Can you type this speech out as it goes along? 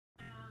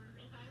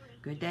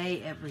Good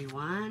day,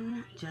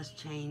 everyone. Just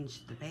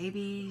changed the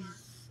babies.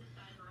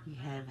 We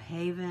have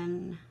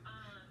Haven,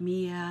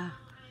 Mia,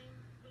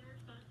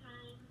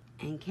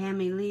 and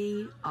Cami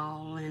Lee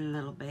all in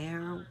Little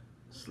Bear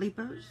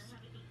sleepers,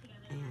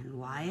 and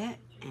Wyatt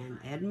and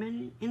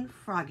Edmund in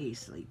Froggy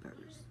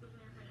sleepers.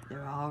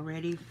 They're all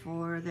ready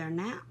for their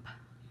nap,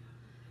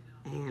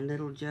 and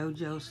little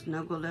JoJo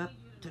snuggled up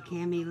to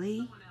Cami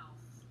Lee.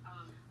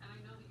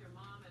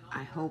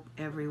 I hope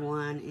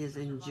everyone is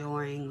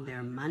enjoying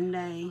their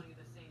Monday.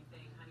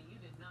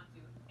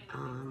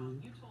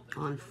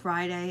 On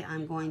Friday,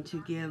 I'm going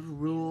to give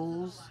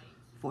rules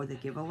for the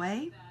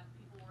giveaway.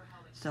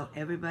 So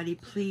everybody,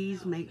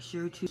 please make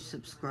sure to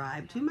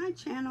subscribe to my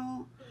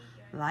channel,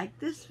 like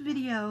this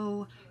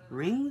video,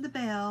 ring the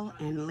bell,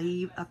 and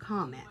leave a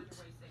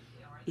comment.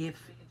 If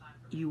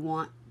you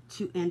want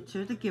to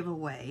enter the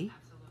giveaway,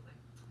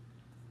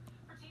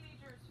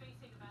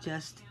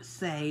 just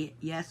say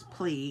yes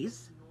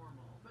please,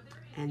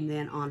 and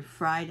then on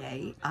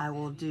Friday I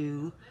will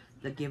do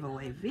the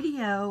giveaway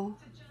video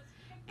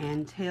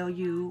and tell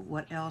you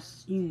what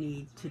else you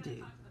need to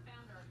do.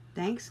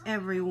 Thanks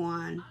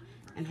everyone,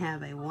 and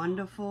have a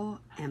wonderful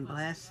and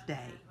blessed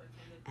day.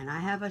 And I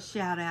have a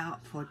shout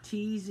out for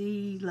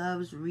TZ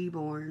Loves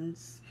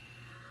Reborns.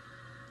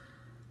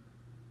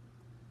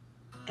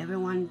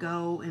 Everyone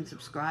go and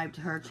subscribe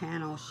to her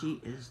channel. She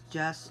is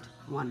just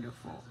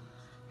wonderful.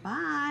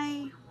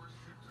 Bye.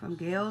 From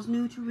Gail's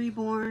New to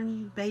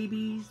Reborn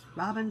Babies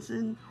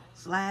Robinson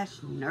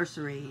 /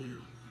 Nursery.